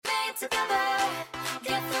it together,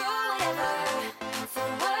 get through whatever, for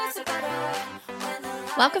words are better when the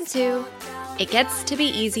lights Welcome to go down. It Gets to Be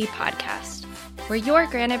Easy podcast, where you're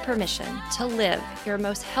granted permission to live your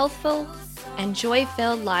most healthful and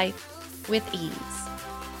joy-filled life with ease.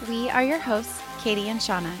 We are your hosts, Katie and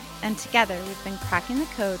Shauna, and together we've been cracking the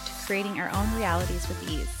code to creating our own realities with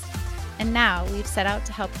ease. And now we've set out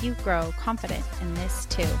to help you grow confident in this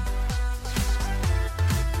too.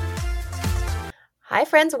 Hi,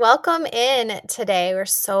 friends. Welcome in today. We're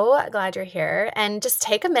so glad you're here. And just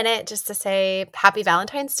take a minute just to say happy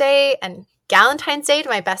Valentine's Day and Galentine's Day to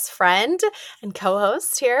my best friend and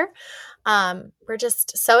co-host here. We're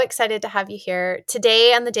just so excited to have you here.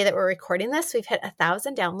 Today, on the day that we're recording this, we've hit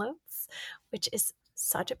 1,000 downloads, which is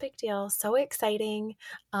such a big deal, so exciting.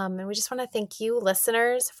 And we just want to thank you,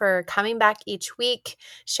 listeners, for coming back each week,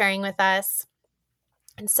 sharing with us.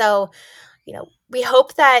 And so, we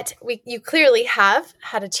hope that you clearly have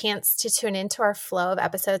had a chance to tune into our flow of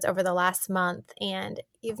episodes over the last month. And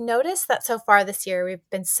you've noticed that so far this year, we've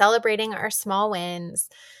been celebrating our small wins,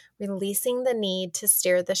 releasing the need to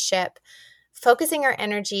steer the ship, focusing our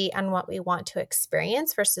energy on what we want to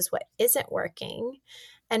experience versus what isn't working,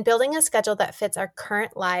 and building a schedule that fits our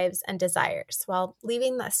current lives and desires while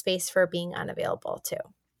leaving that space for being unavailable too.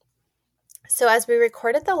 So as we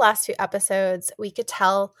recorded the last few episodes, we could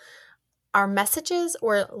tell our messages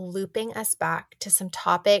were looping us back to some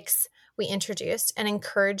topics we introduced and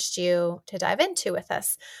encouraged you to dive into with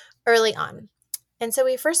us early on. And so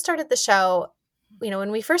we first started the show,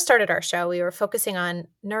 when we first started our show, we were focusing on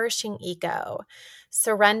nourishing ego,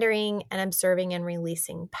 surrendering and observing and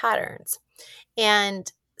releasing patterns. And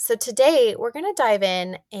so today we're going to dive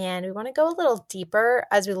in and we want to go a little deeper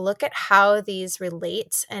as we look at how these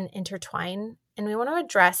relate and intertwine. And we want to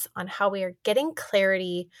address on how we are getting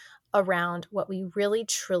clarity around what we really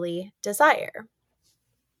truly desire.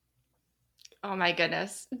 Oh my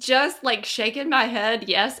goodness. Just like shaking my head,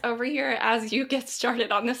 yes, over here as you get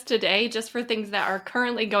started on this today, just for things that are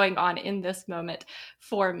currently going on in this moment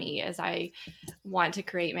for me as I want to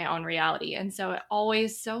create my own reality. And so it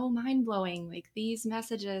always so mind-blowing. Like these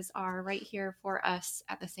messages are right here for us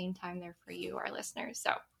at the same time they're for you, our listeners.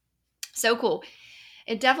 So cool.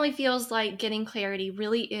 It definitely feels like getting clarity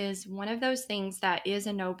really is one of those things that is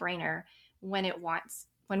a no-brainer when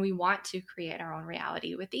we want to create our own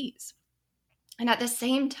reality with ease. And at the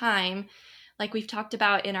same time, like we've talked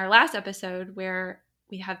about in our last episode, where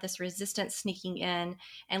we have this resistance sneaking in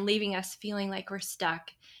and leaving us feeling like we're stuck.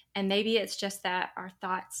 And maybe it's just that our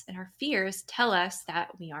thoughts and our fears tell us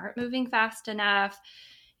that we aren't moving fast enough.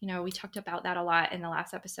 We talked about that a lot in the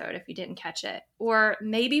last episode if you didn't catch it. Or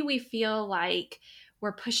maybe we feel like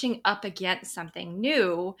we're pushing up against something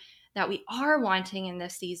new that we are wanting in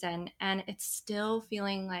this season, and it's still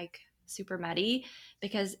feeling like super muddy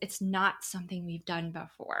because it's not something we've done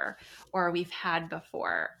before or we've had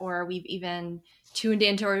before or we've even tuned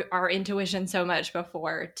into our intuition so much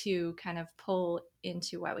before to kind of pull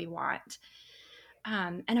into what we want.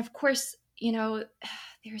 And of course,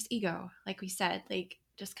 there's ego, like we said, like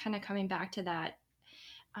just kind of coming back to that.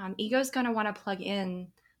 Ego's going to want to plug in,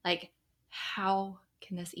 like, how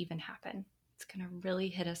can this even happen? It's going to really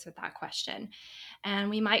hit us with that question. And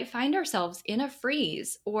we might find ourselves in a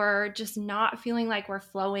freeze or just not feeling like we're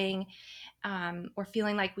flowing or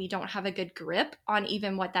feeling like we don't have a good grip on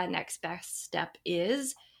even what that next best step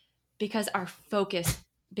is because our focus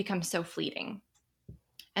becomes so fleeting.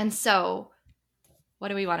 And so what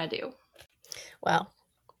do we want to do? Well,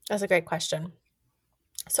 that's a great question.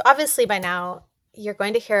 So obviously by now, you're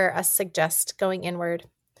going to hear us suggest going inward,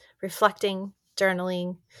 reflecting,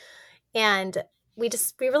 journaling, and we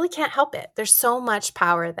really can't help it. There's so much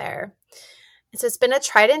power there. And so it's been a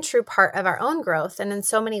tried and true part of our own growth and in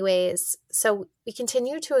so many ways. So we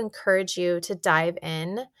continue to encourage you to dive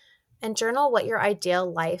in and journal what your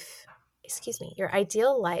ideal life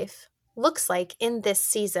looks like in this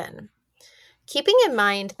season. Keeping in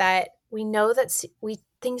mind that we know that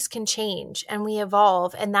things can change and we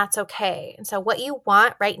evolve, and that's okay. And so what you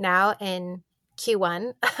want right now in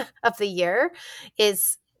Q1 of the year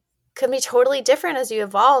could be totally different as you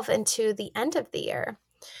evolve into the end of the year.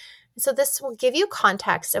 So this will give you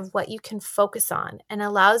context of what you can focus on and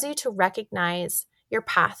allows you to recognize your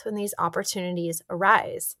path when these opportunities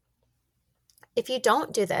arise. If you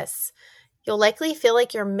don't do this, you'll likely feel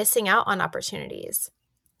like you're missing out on opportunities.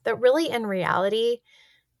 But really, in reality,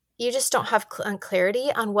 you just don't have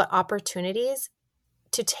clarity on what opportunities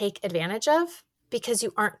to take advantage of because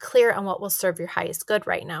you aren't clear on what will serve your highest good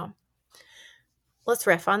right now. Let's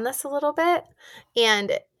riff on this a little bit.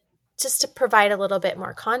 And just to provide a little bit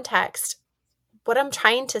more context, what I'm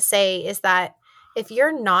trying to say is that If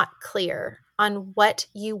you're not clear on what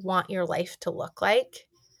you want your life to look like,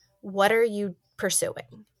 what are you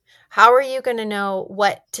pursuing? How are you going to know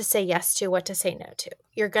what to say yes to, what to say no to?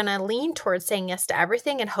 You're going to lean towards saying yes to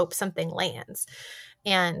everything and hope something lands.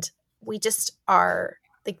 And we just are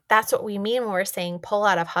like, that's what we mean when we're saying pull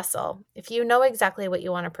out of hustle. If you know exactly what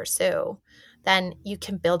you want to pursue, then you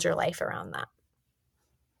can build your life around that.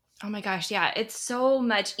 Oh my gosh, yeah, it's so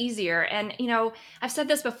much easier. And, I've said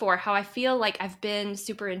this before, how I feel like I've been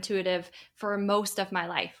super intuitive for most of my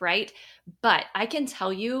life, right? But I can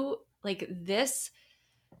tell you, like, this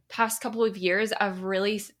past couple of years of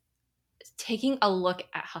really taking a look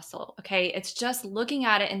at hustle, okay? It's just looking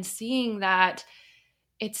at it and seeing that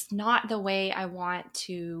it's not the way I want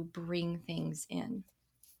to bring things in.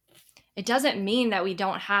 It doesn't mean that we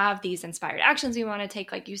don't have these inspired actions we want to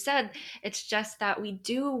take, like you said. It's just that we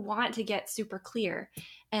do want to get super clear.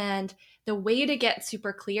 And the way to get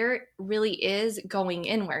super clear really is going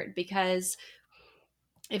inward, because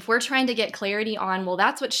if we're trying to get clarity on, well,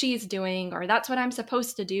 that's what she's doing, or that's what I'm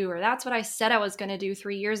supposed to do, or that's what I said I was going to do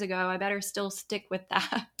 3 years ago, I better still stick with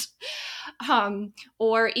that.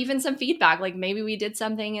 Or even some feedback, like maybe we did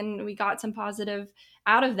something and we got some positive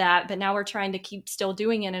out of that, but now we're trying to keep still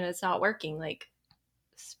doing it and it's not working. Like,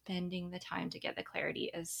 spending the time to get the clarity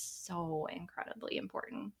is so incredibly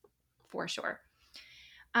important, for sure.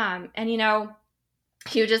 And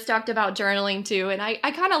you just talked about journaling too, and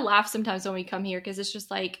I kind of laugh sometimes when we come here, because it's just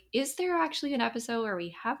like, is there actually an episode where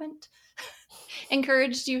we haven't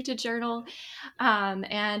encouraged you to journal?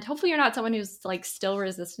 And hopefully you're not someone who's like still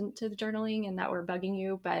resistant to the journaling and that we're bugging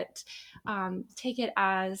you, but take it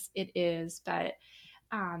as it is. But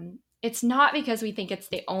it's not because we think it's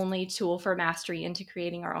the only tool for mastery into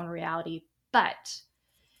creating our own reality. But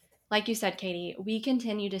like you said, Katie, we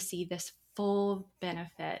continue to see this full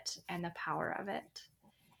benefit and the power of it.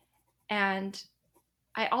 And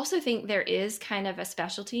I also think there is kind of a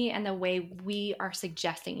specialty in the way we are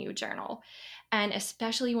suggesting you journal. And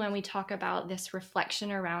especially when we talk about this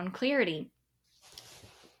reflection around clarity.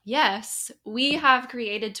 Yes, we have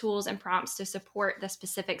created tools and prompts to support the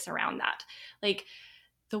specifics around that. Like,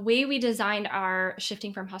 the way we designed our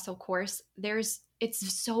Shifting from Hustle course,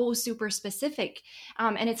 it's so super specific.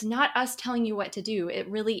 And it's not us telling you what to do. It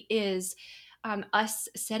really is us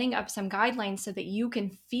setting up some guidelines so that you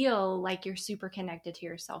can feel like you're super connected to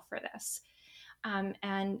yourself for this.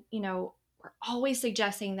 And, we're always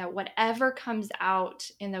suggesting that whatever comes out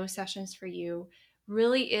in those sessions for you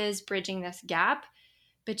really is bridging this gap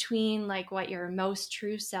between like what your most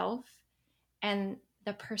true self and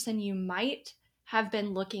the person you might have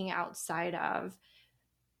been looking outside of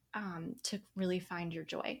to really find your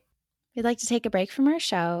joy. We'd like to take a break from our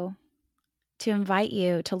show to invite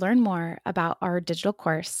you to learn more about our digital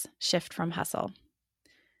course, Shift from Hustle.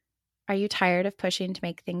 Are you tired of pushing to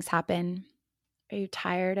make things happen? Are you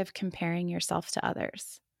tired of comparing yourself to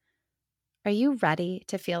others? Are you ready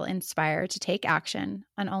to feel inspired to take action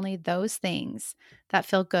on only those things that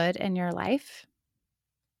feel good in your life?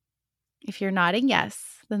 If you're nodding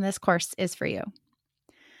yes, then this course is for you.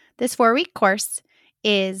 This 4-week course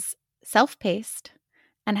is self-paced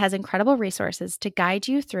and has incredible resources to guide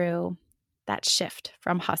you through that shift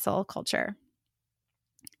from hustle culture.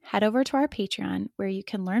 Head over to our Patreon, where you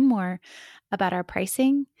can learn more about our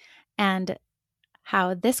pricing and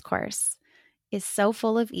how this course is so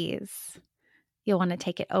full of ease, you'll want to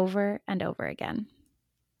take it over and over again.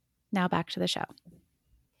 Now back to the show.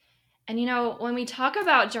 And when we talk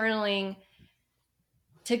about journaling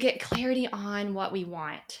to get clarity on what we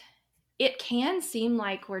want, it can seem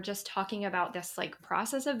like we're just talking about this like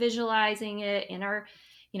process of visualizing it in our,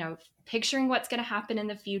 picturing what's going to happen in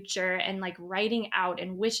the future and like writing out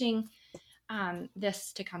and wishing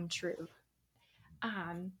this to come true.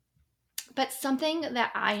 But something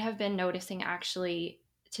that I have been noticing actually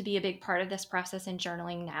to be a big part of this process in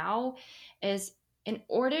journaling now is, in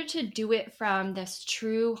order to do it from this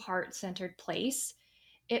true heart-centered place,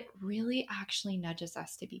 it really actually nudges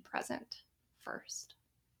us to be present first.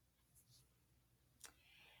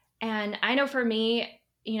 And I know for me,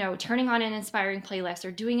 turning on an inspiring playlist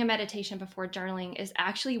or doing a meditation before journaling is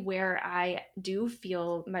actually where I do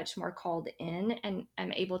feel much more called in and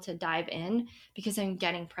I'm able to dive in, because I'm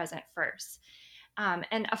getting present first.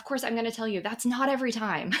 And of course, I'm going to tell you that's not every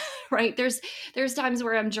time, right? There's times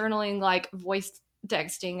where I'm journaling, like voice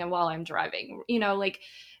texting and while I'm driving,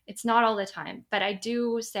 it's not all the time. But I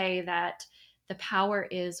do say that the power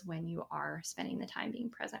is when you are spending the time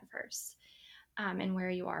being present first, and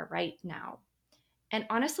where you are right now. And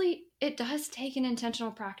honestly, it does take an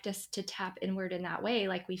intentional practice to tap inward in that way,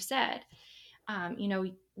 like we've said.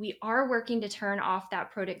 We are working to turn off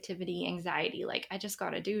that productivity anxiety. Like, I just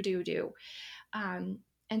got to do. And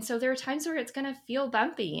so there are times where it's going to feel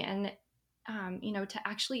bumpy, and, to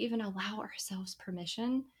actually even allow ourselves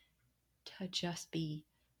permission to just be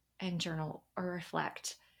and journal or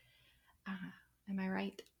reflect. Am I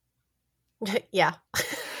right? Yeah.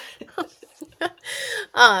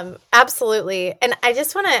 Absolutely. And I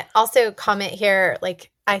just want to also comment here,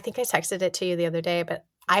 like, I think I texted it to you the other day, but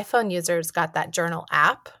iPhone users got that journal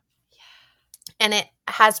app. And it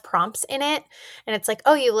has prompts in it. And it's like,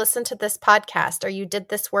 oh, you listened to this podcast, or you did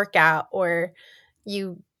this workout, or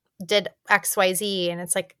you did XYZ. And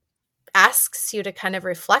it's like, asks you to kind of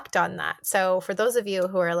reflect on that. So for those of you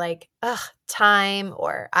who are like, ugh, time,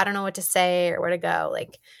 or I don't know what to say or where to go,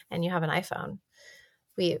 like, and you have an iPhone,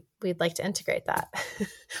 we'd like to integrate that.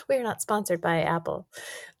 We are not sponsored by Apple.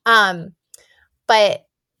 But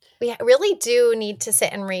we really do need to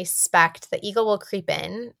sit and respect the ego will creep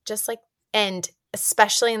in, just like, and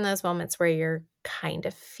especially in those moments where you're kind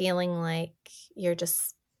of feeling like you're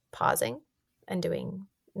just pausing and doing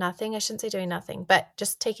nothing. I shouldn't say doing nothing, but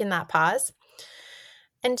just taking that pause.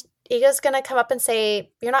 And ego's going to come up and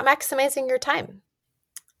say, you're not maximizing your time.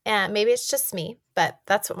 And maybe it's just me, but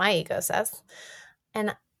that's what my ego says.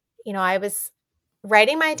 And, I was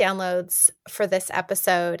writing my downloads for this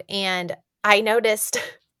episode, and I noticed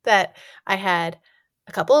that I had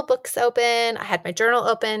a couple of books open. I had my journal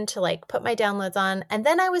open to like put my downloads on. And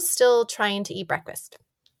then I was still trying to eat breakfast.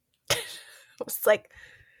 I was like,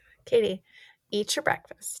 Katie, eat your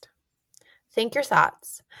breakfast, think your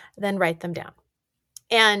thoughts, then write them down.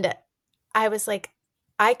 And I was like,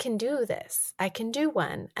 I can do this. I can do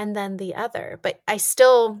one and then the other, but I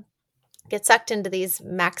still get sucked into these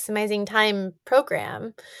maximizing time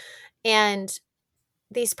program. And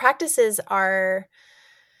these practices are,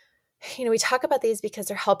 we talk about these because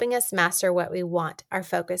they're helping us master what we want our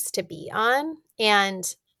focus to be on.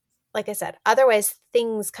 And like I said, otherwise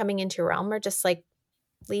things coming into your realm are just like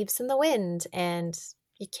leaves in the wind, and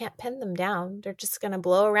you can't pin them down. They're just going to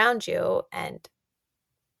blow around you, and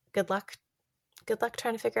good luck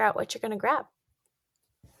trying to figure out what you're going to grab.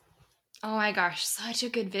 Oh my gosh, such a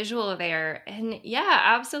good visual there. And yeah,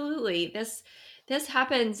 absolutely. This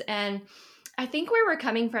happens, and I think where we're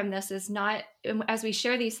coming from this is not, as we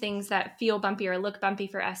share these things that feel bumpy or look bumpy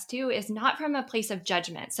for us too, is not from a place of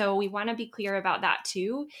judgment. So we want to be clear about that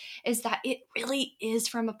too, is that it really is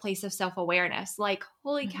from a place of self-awareness. Like,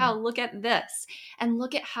 holy cow, look at this, and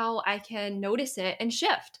look at how I can notice it and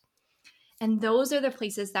shift. And those are the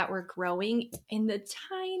places that we're growing in the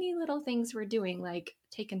tiny little things we're doing, like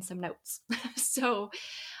taking some notes. So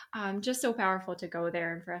just so powerful to go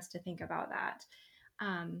there and for us to think about that.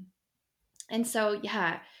 And so,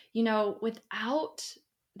 yeah, without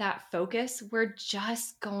that focus, we're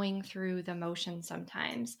just going through the motion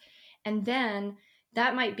sometimes. And then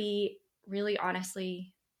that might be, really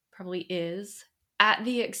honestly, probably is at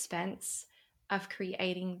the expense of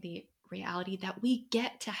creating the reality that we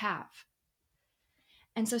get to have.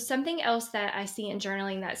 And so something else that I see in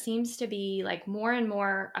journaling that seems to be like more and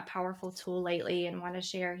more a powerful tool lately, and want to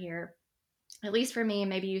share here, at least for me, and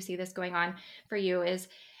maybe you see this going on for you, is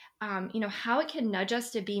how it can nudge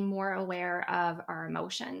us to be more aware of our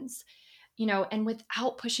emotions, and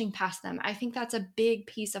without pushing past them. I think that's a big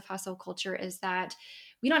piece of hustle culture, is that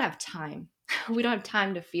we don't have time. We don't have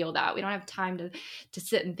time to feel that. We don't have time to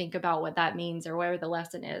sit and think about what that means or where the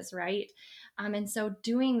lesson is, right? And so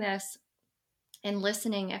doing this and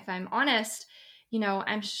listening, if I'm honest,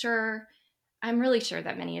 I'm really sure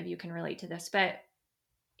that many of you can relate to this, but,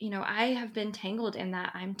 I have been tangled in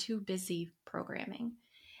that I'm too busy programming.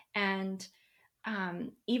 And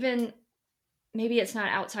even maybe it's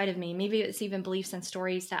not outside of me. Maybe it's even beliefs and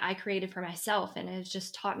stories that I created for myself, and it has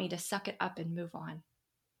just taught me to suck it up and move on.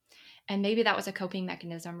 And maybe that was a coping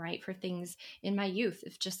mechanism, right, for things in my youth.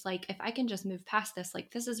 If just like, if I can just move past this,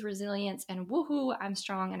 like, this is resilience, and woohoo, I'm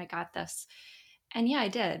strong and I got this. And yeah, I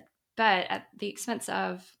did, but at the expense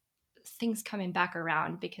of things coming back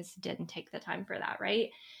around because it didn't take the time for that, right?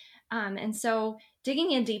 And so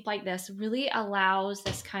digging in deep like this really allows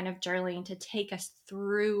this kind of journaling to take us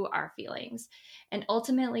through our feelings. And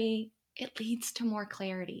ultimately, it leads to more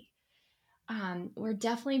clarity. We're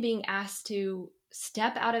definitely being asked to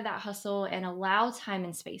step out of that hustle and allow time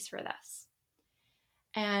and space for this.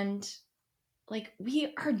 And like,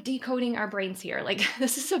 we are decoding our brains here. Like,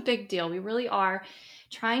 this is a big deal. We really are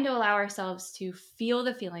trying to allow ourselves to feel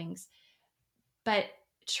the feelings, but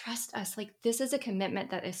trust us, like, this is a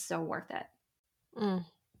commitment that is so worth it. I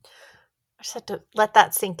just have to let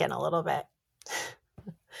that sink in a little bit,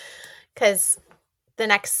 because the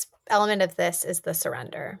next element of this is the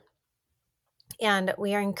surrender. And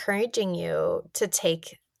we are encouraging you to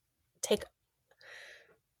take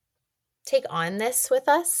on this with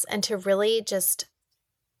us and to really just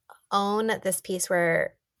own this piece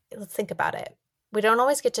where, let's think about it. We don't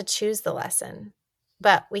always get to choose the lesson,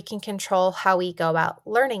 but we can control how we go about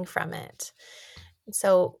learning from it.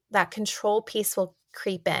 So that control piece will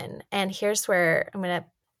creep in. And here's where I'm going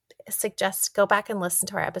to suggest go back and listen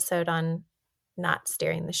to our episode on not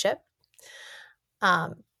steering the ship.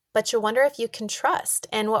 But you'll wonder if you can trust.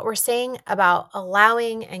 And what we're saying about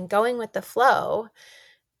allowing and going with the flow,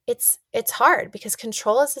 it's hard because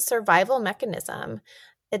control is a survival mechanism.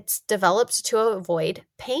 It's developed to avoid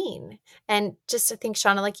pain. And just I think,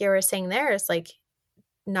 Shauna, like you were saying there, is like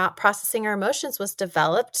not processing our emotions was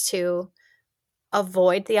developed to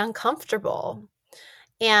avoid the uncomfortable.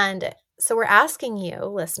 And so we're asking you,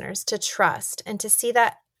 listeners, to trust and to see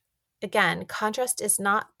that, again, contrast is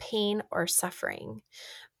not pain or suffering,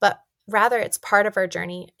 but rather it's part of our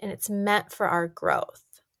journey and it's meant for our growth.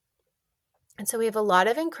 And so we have a lot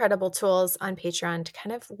of incredible tools on Patreon to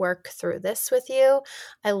kind of work through this with you.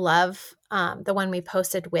 I love the one we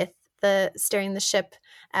posted with the Steering the Ship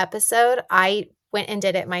episode. I went and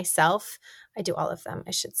did it myself. I do all of them,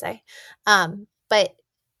 I should say. But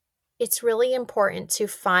it's really important to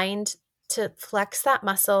flex that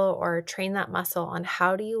muscle or train that muscle on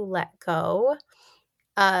how do you let go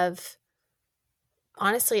of,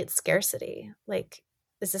 honestly, it's scarcity. Like,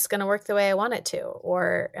 is this going to work the way I want it to?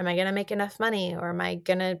 Or am I going to make enough money? Or am I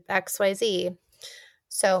going to XYZ?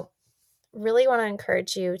 So really want to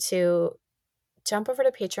encourage you to jump over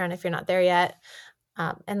to Patreon if you're not there yet,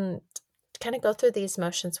 and kind of go through these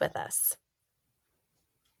motions with us.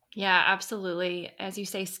 Yeah, absolutely. As you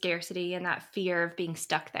say, scarcity and that fear of being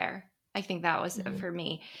stuck there. I think that was for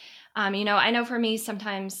me. I know for me,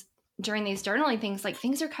 sometimes during these journaling things, like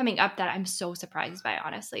things are coming up that I'm so surprised by,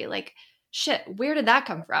 honestly. Like, shit, where did that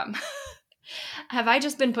come from? Have I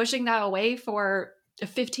just been pushing that away for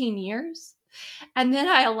 15 years? And then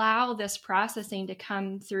I allow this processing to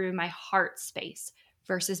come through my heart space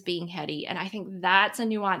versus being heady. And I think that's a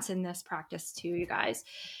nuance in this practice too, you guys,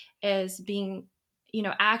 is being,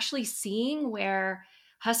 actually seeing where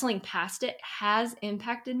hustling past it has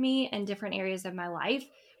impacted me in different areas of my life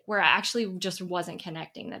where I actually just wasn't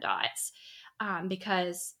connecting the dots.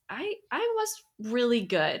 Because I was really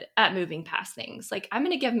good at moving past things. Like, I'm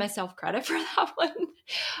going to give myself credit for that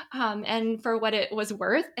one, and for what it was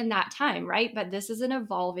worth in that time, right? But this is an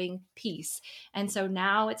evolving piece. And so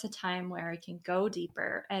now it's a time where I can go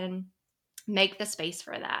deeper and make the space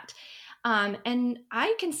for that. And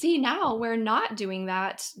I can see now where not doing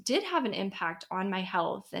that did have an impact on my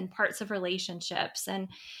health and parts of relationships and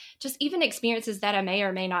just even experiences that I may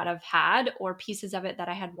or may not have had, or pieces of it that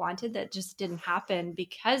I had wanted that just didn't happen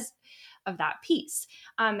because of that piece.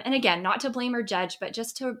 And again, not to blame or judge, but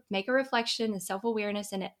just to make a reflection and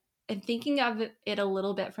self-awareness and thinking of it a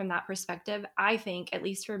little bit from that perspective, I think, at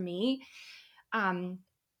least for me,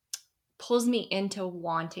 pulls me into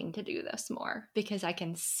wanting to do this more because I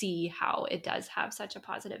can see how it does have such a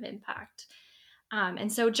positive impact.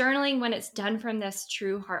 And so journaling, when it's done from this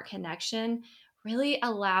true heart connection, really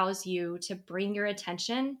allows you to bring your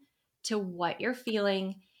attention to what you're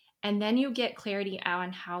feeling. And then you get clarity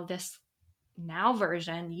on how this now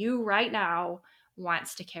version, you right now,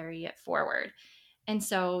 wants to carry it forward. And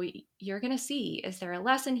so you're going to see, is there a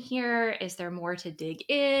lesson here? Is there more to dig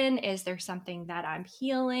in? Is there something that I'm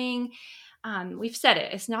healing? We've said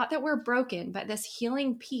it. It's not that we're broken, but this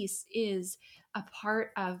healing piece is a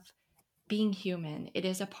part of being human. It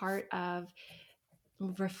is a part of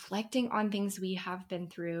reflecting on things we have been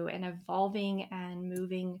through and evolving and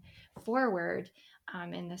moving forward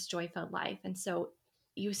in this joy-filled life. And so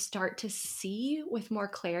you start to see with more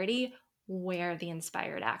clarity where the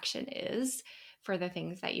inspired action is for the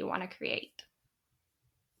things that you want to create.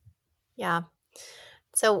 Yeah.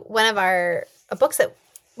 So one of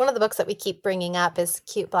the books that we keep bringing up is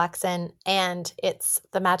Cute Blackson, and it's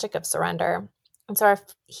The Magic of Surrender. And so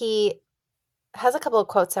he has a couple of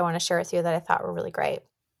quotes I want to share with you that I thought were really great.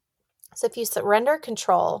 So if you surrender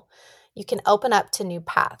control, you can open up to new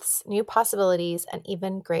paths, new possibilities, and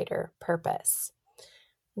even greater purpose.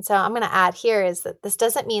 And so I'm going to add here is that this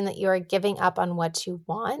doesn't mean that you are giving up on what you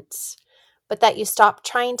want, but that you stop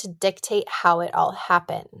trying to dictate how it all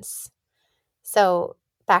happens. So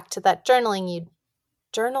back to that journaling, you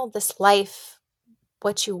journal this life,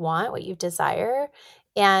 what you want, what you desire,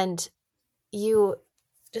 and you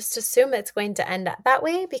just assume it's going to end up that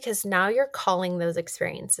way because now you're calling those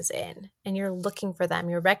experiences in and you're looking for them.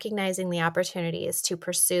 You're recognizing the opportunities to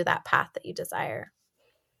pursue that path that you desire.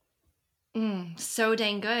 So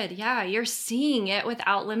dang good. Yeah, you're seeing it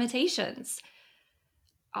without limitations.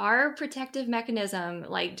 our protective mechanism,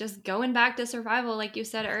 like just going back to survival, like you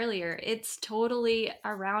said earlier, it's totally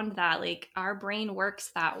around that. Like our brain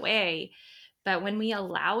works that way. But when we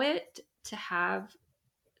allow it to have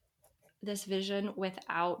this vision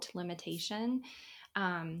without limitation,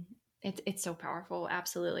 um, it's so powerful.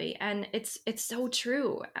 Absolutely. And it's so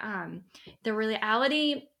true. The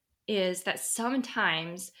reality is that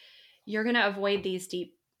sometimes you're going to avoid these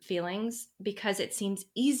deep feelings because it seems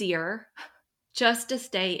easier just to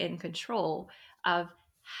stay in control of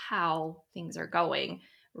how things are going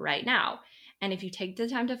right now. And if you take the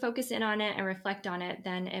time to focus in on it and reflect on it,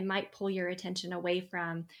 then it might pull your attention away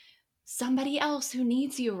from somebody else who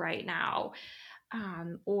needs you right now.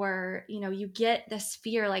 Or, you get this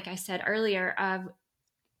fear, like I said earlier, of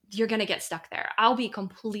you're going to get stuck there. I'll be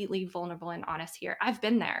completely vulnerable and honest here. I've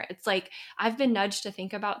been there. It's like I've been nudged to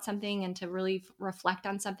think about something and to really reflect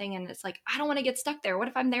on something. And it's like, I don't want to get stuck there. What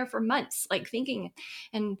if I'm there for months, like thinking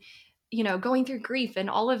and, going through grief and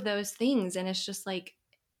all of those things. And it's just like,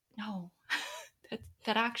 no,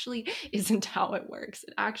 that actually isn't how it works.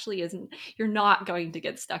 It actually isn't. You're not going to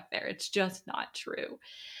get stuck there. It's just not true.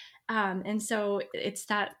 And so it's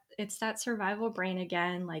that survival brain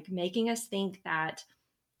again, like making us think that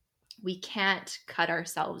we can't cut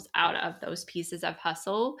ourselves out of those pieces of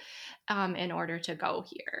hustle in order to go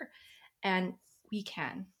here. And we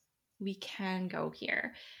can go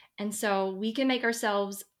here. And so we can make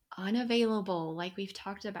ourselves unavailable, like we've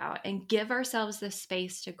talked about, and give ourselves the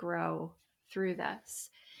space to grow through this.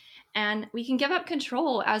 And we can give up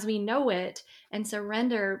control as we know it and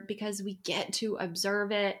surrender because we get to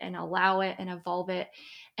observe it and allow it and evolve it.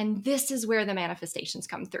 And this is where the manifestations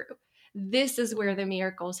come through. This is where the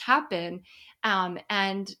miracles happen.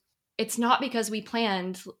 And it's not because we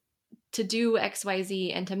planned to do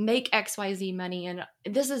XYZ and to make XYZ money. And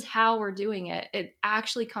this is how we're doing it. It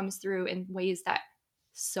actually comes through in ways that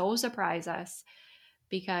so surprise us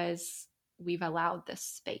because we've allowed this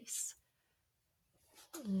space.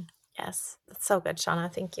 Yes, that's so good,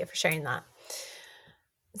 Shauna. Thank you for sharing that.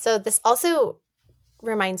 So this also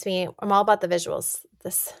reminds me, I'm all about the visuals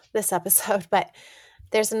this episode, but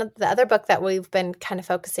there's the other book that we've been kind of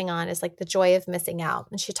focusing on is like The Joy of Missing Out.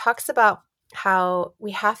 And she talks about how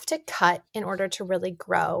we have to cut in order to really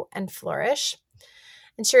grow and flourish.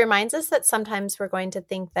 And she reminds us that sometimes we're going to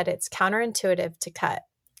think that it's counterintuitive to cut.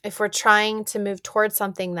 If we're trying to move towards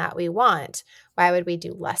something that we want, why would we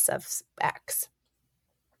do less of X?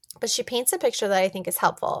 But she paints a picture that I think is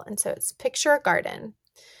helpful. And so it's picture a garden.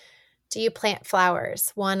 Do you plant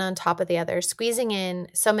flowers, one on top of the other, squeezing in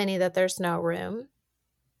so many that there's no room?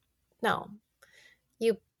 No.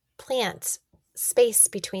 You plant space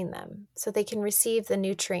between them so they can receive the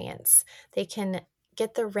nutrients. They can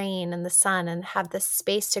get the rain and the sun and have the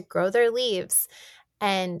space to grow their leaves.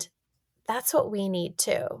 And that's what we need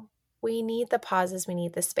too. We need the pauses, we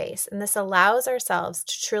need the space. And this allows ourselves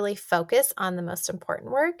to truly focus on the most important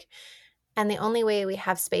work. And the only way we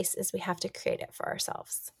have space is we have to create it for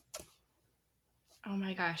ourselves. Oh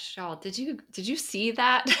my gosh, y'all, did you see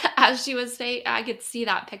that? As she was saying, I could see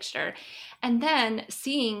that picture. And then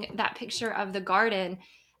seeing that picture of the garden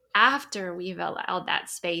after we've allowed that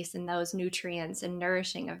space and those nutrients and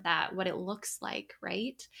nourishing of that, what it looks like,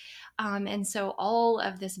 right? And so all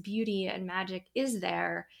of this beauty and magic is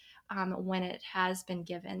there when it has been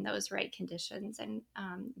given those right conditions and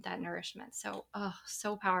that nourishment. So,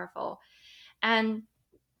 so powerful. And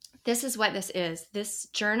this is what this is. This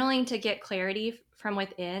journaling to get clarity from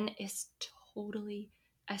within is totally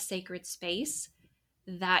a sacred space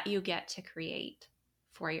that you get to create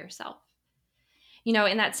for yourself. In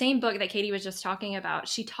that same book that Katie was just talking about,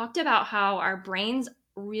 she talked about how our brains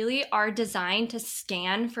really are designed to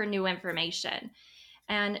scan for new information.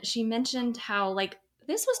 And she mentioned how,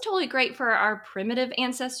 this was totally great for our primitive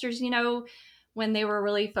ancestors, when they were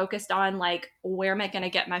really focused on, where am I going to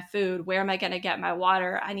get my food? Where am I going to get my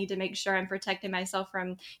water? I need to make sure I'm protecting myself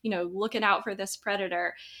from, looking out for this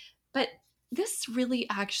predator. But this really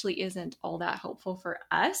actually isn't all that helpful for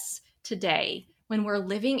us today when we're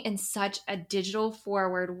living in such a digital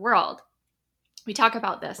forward world. We talk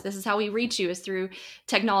about this. This is how we reach you, is through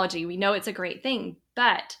technology. We know it's a great thing,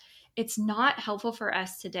 but it's not helpful for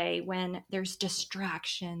us today when there's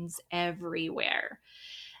distractions everywhere.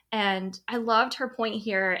 And I loved her point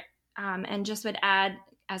here, and just would add,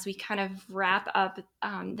 as we kind of wrap up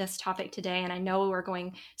this topic today, and I know we're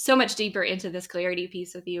going so much deeper into this clarity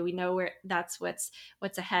piece with you. We know that's what's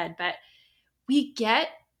ahead, but we get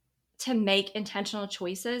to make intentional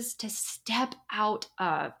choices to step out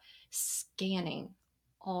of scanning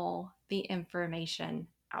all the information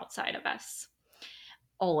outside of us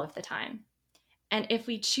all of the time. And if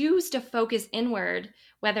we choose to focus inward,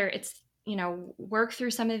 whether it's, work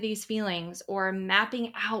through some of these feelings or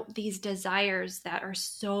mapping out these desires that are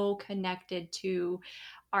so connected to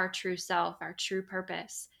our true self, our true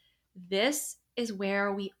purpose, this is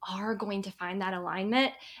where we are going to find that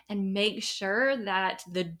alignment and make sure that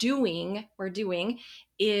the doing we're doing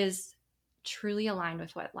is truly aligned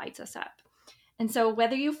with what lights us up. And so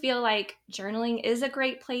whether you feel like journaling is a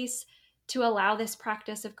great place to allow this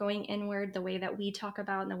practice of going inward the way that we talk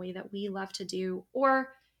about and the way that we love to do,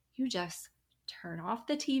 or you just turn off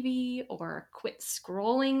the TV or quit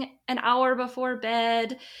scrolling an hour before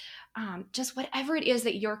bed, just whatever it is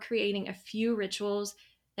that you're creating a few rituals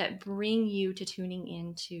that bring you to tuning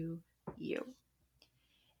into you.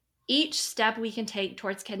 Each step we can take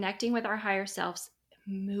towards connecting with our higher selves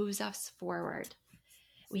moves us forward.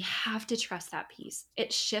 We have to trust that piece.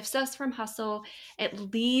 It shifts us from hustle.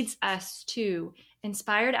 It leads us to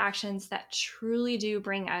inspired actions that truly do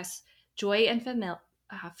bring us joy and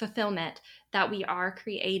fulfillment, that we are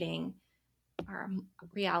creating our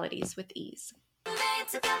realities with ease.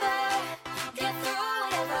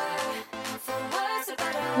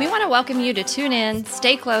 We want to welcome you to tune in,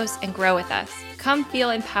 stay close, and grow with us. Come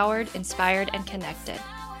feel empowered, inspired, and connected.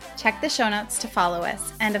 Check the show notes to follow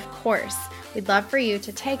us. And of course, we'd love for you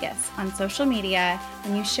to tag us on social media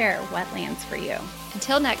when you share what lands for you.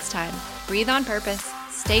 Until next time, breathe on purpose,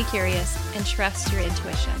 stay curious, and trust your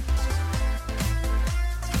intuition.